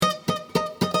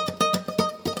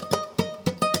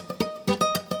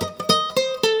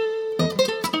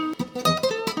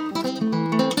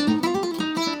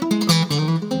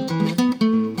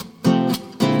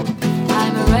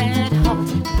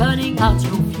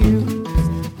confused.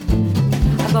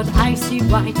 I've got icy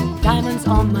white diamonds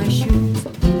on my shoes.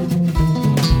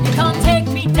 You can't take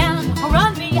me down or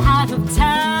run me out of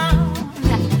town.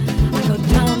 I've got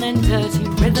down and dirty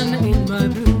rhythm in my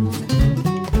blues.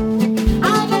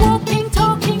 I'm a walking,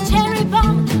 talking cherry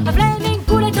bomb, a flaming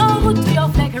bullet en route to your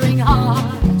flickering heart.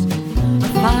 A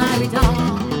fiery dart.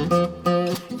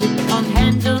 You can't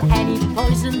handle any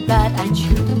poison that I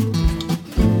choose.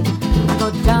 I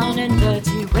got down and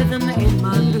dirty rhythm in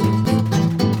my blues.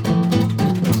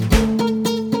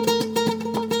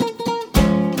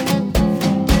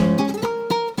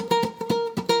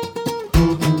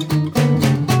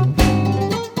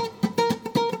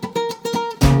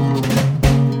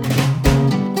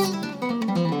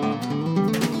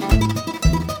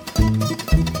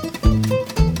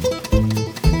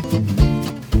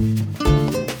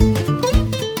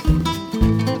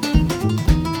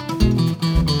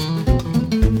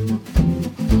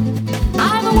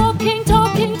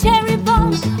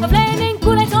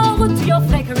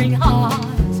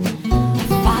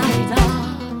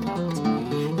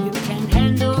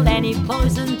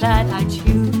 Poison that I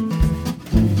choose.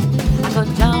 I got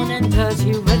down and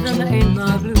dirty rhythm in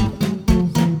my blues.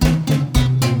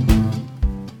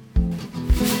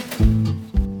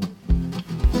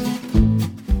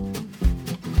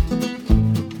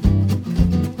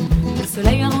 Le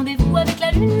soleil a rendez-vous avec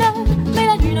la lune, mais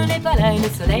la lune n'est pas là et le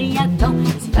soleil attend.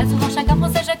 Ici pas souvent chacun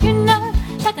pense à chacune,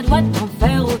 chacun doit en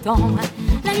faire autant.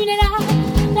 La lune est là,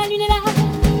 la lune est là,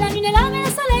 la lune est là, mais le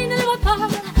soleil ne le voit pas.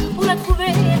 Pour la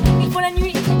trouver, il faut la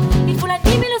nuit, il faut la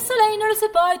nuit, mais le soleil ne le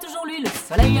sait pas, et toujours lui, le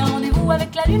soleil a rendez-vous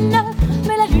avec la lune,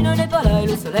 mais la lune n'est pas là, et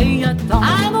le soleil attend.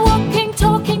 I'm a walking,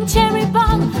 talking cherry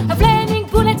bomb, a flaming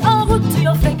bullet en route to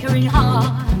your flickering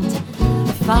heart.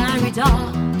 A fiery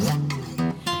dart.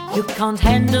 You can't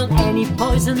handle any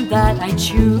poison that I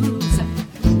choose.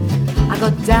 I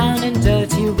got down and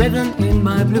dirty rhythm in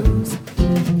my blues.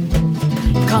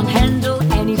 You can't handle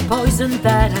any poison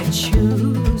that I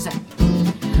choose.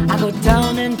 I got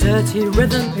down and dirty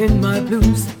rhythm in my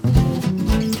blues.